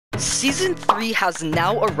Season 3 has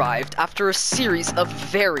now arrived after a series of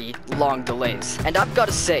very long delays, and I've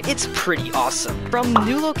gotta say, it's pretty awesome. From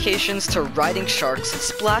new locations to riding sharks,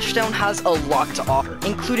 Splashdown has a lot to offer,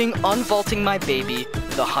 including unvaulting my baby,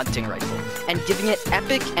 the hunting rifle, and giving it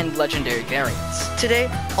epic and legendary variants. Today,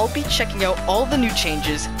 I'll be checking out all the new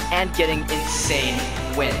changes and getting insane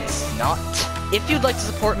wins. If you'd like to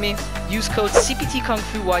support me, use code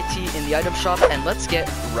CptKungFuYT in the item shop, and let's get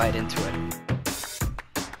right into it.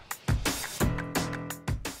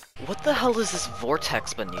 What the hell is this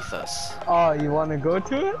vortex beneath us? Oh, you want to go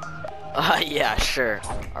to it? Yeah, sure.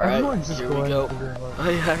 Alright, here we go. Oh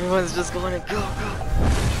yeah, everyone's just going to go.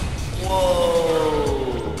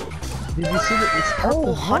 Whoa! Did you see that? It's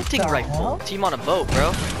purple hunting rifle. Team on a boat,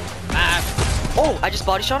 bro. Oh, I just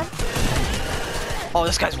body shot him? Oh,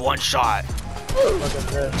 this guy's one shot.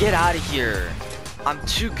 Get out of here. I'm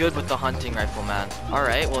too good with the hunting rifle, man.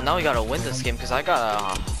 Alright, well now we gotta win this game because I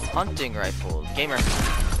got a hunting rifle. Gamer.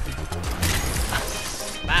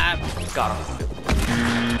 Got him.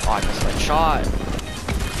 Oh, I missed my shot.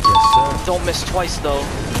 Yes, sir. Don't miss twice, though.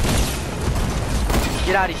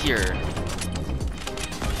 Get out of here.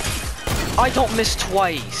 I don't miss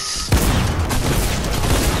twice.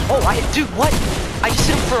 Oh, dude, what? I just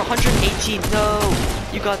hit him for 118. No,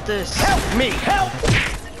 you got this. Help me, help!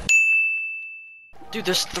 Dude,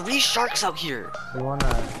 there's 3 sharks out here. You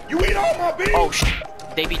wanna? You eat all my beef? Oh,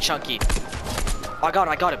 they be chunky. Oh, I got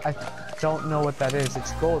him. I don't know what that is.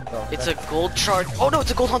 It's gold, though. It's a gold charge. Oh no,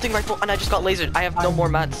 it's a gold hunting rifle, and I just got lasered. I have no more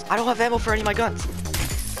mats. I don't have ammo for any of my guns.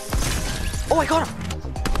 Oh, I got him.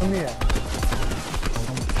 Come here.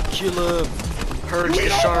 Kill him. Purge the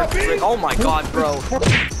shark. Oh my god, bro.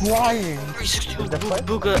 Flying. 360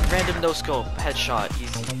 booga, random no scope, headshot.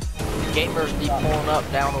 Easy. Gamers be pulling up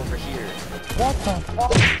down over here. What the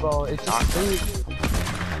fuck, bro? It's just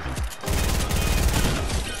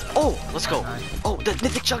Oh, let's go. Oh, the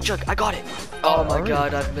mythic jug. I got it. Oh my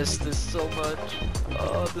god, I've missed this so much.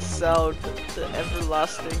 Oh, the sound, the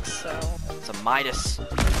everlasting sound. It's a Midas.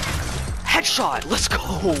 Headshot. Let's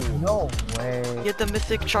go. No way. Get the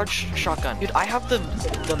mythic charge shotgun. Dude, I have the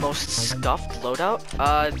most scuffed loadout.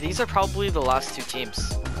 These are probably the last 2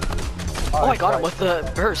 teams. Oh, I got him with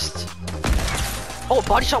the burst. Oh,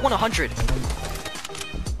 body shot 100.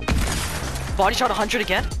 Body shot 100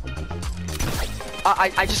 again?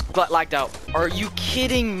 I just got lagged out. Are you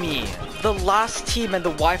kidding me? The last team and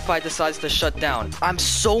the Wi-Fi decides to shut down. I'm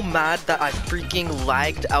so mad that I freaking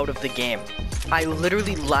lagged out of the game. I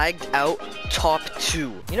literally lagged out top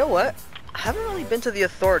 2. You know what? I haven't really been to the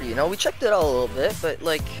authority, you know? We checked it out a little bit, but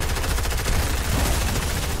like...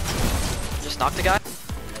 Just knocked the guy.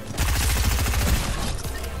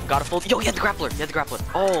 Got a full... Yo, he had the grappler.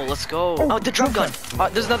 Oh, let's go. Oh, the drum gun.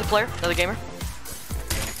 There's another player, another gamer.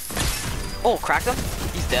 Oh, cracked him?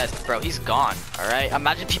 He's dead, bro. He's gone. Alright.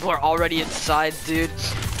 Imagine people are already inside, dude.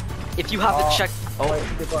 If you haven't checked... Oh,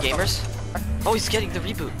 gamers? Oh, he's getting the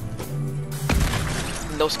reboot.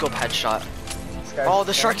 No scope headshot. Oh,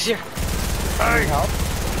 the shark's here. Hey.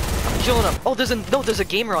 I'm killing him. Oh, there's a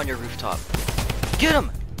gamer on your rooftop. Get him.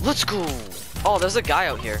 Let's go. Oh, there's a guy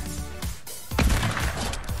out here.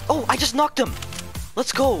 Oh, I just knocked him.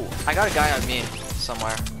 Let's go. I got a guy on me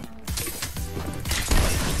somewhere.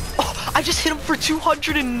 I just hit him for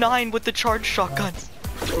 209 with the charge shotgun.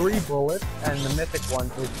 3 bullets, and the mythic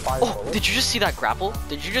one is 5 bullets. Did you just see that grapple?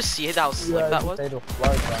 Did you just see how slick that was?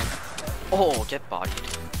 Oh, get bodied.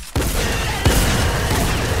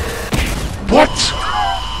 What?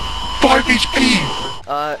 5 HP!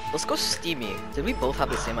 Let's go steamy. Did we both have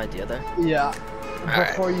the same idea there? Yeah. Alright.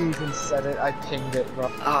 Before you even said it, I pinged it,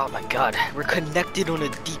 bro. Oh my god, we're connected on a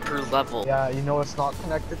deeper level. Yeah, you know what's not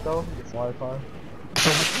connected though? It's Wi-Fi.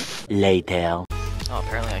 Later. Oh,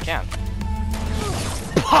 apparently I can.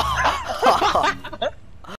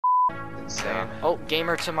 Insane. Oh,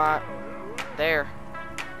 gamer to my... There.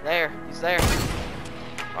 He's there.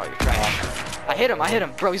 Oh, you're trash. I hit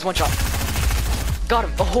him. Bro, he's one shot. Got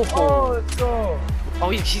him. Oh, let's go. Oh,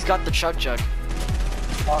 he's got the chug.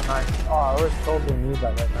 Oh, nice. Oh, I would totally need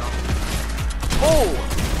that right now.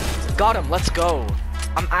 Oh! Got him. Let's go.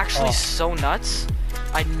 I'm actually so nuts.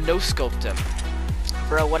 I no-scoped him.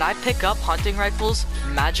 Bro, when I pick up hunting rifles,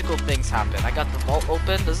 magical things happen. I got the vault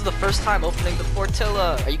open. This is the first time opening the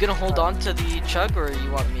Fortilla. Are you gonna hold on to the chug, or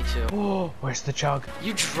you want me to? Oh, where's the chug?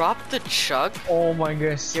 You dropped the chug? Oh my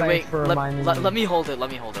gosh, yeah, wait, for reminding me. Let me hold it. I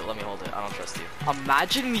don't trust you.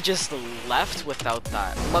 Imagine we just left without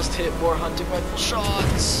that. Must hit more hunting rifle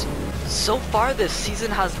shots. So far, this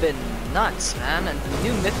season has been nuts, man. And the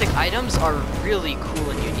new mythic items are really cool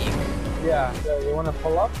and unique. Yeah, so you wanna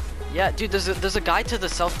pull up? Yeah, dude, there's a guy to the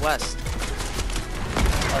southwest.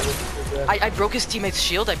 I broke his teammate's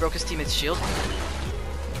shield. I broke his teammate's shield.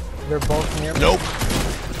 They're both near me. Nope.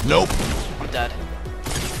 Nope. I'm dead.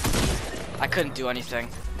 I couldn't do anything.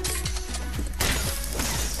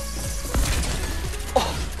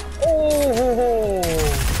 Oh!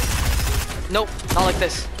 Nope, not like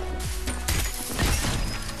this.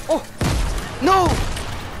 Oh! No!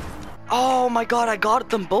 Oh my god, I got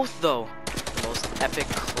them both though. The most epic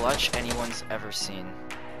clutch anyone's ever seen.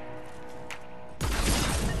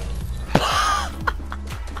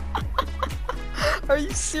 Are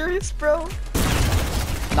you serious, bro?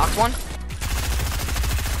 Knocked one.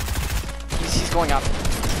 He's going up.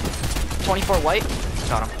 24 white.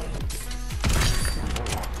 Got him.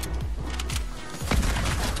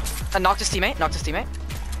 I knocked his teammate. Knocked his teammate.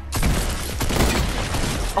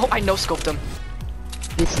 Oh, I no-scoped him.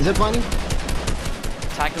 He's ziplining.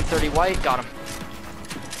 Tagged him 30 white. Got him.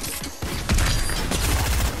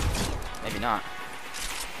 Maybe not.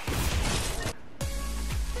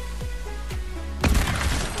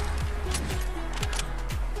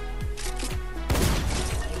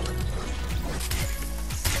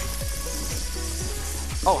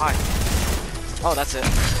 Oh, hi. Oh, that's it.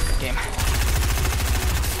 Game.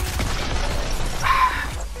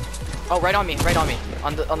 Oh, right on me,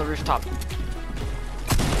 on the rooftop.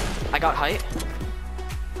 I got height.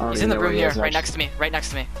 He's in the room here, right next to me,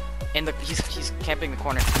 he's camping the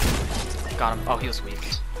corner. Got him. Oh, he was weak.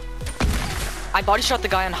 I body shot the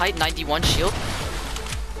guy on height, 91 shield.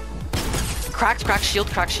 Cracked shield.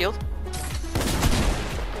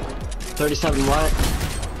 37 white.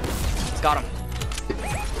 Got him.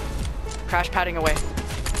 Crash padding away.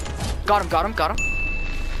 Got him.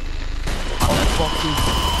 Oh, that's fucking...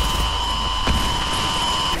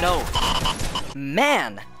 No.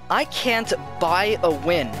 Man, I can't buy a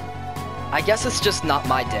win. I guess it's just not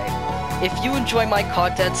my day. If you enjoy my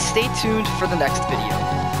content, stay tuned for the next video.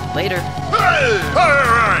 Later. Hey! All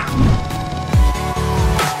right!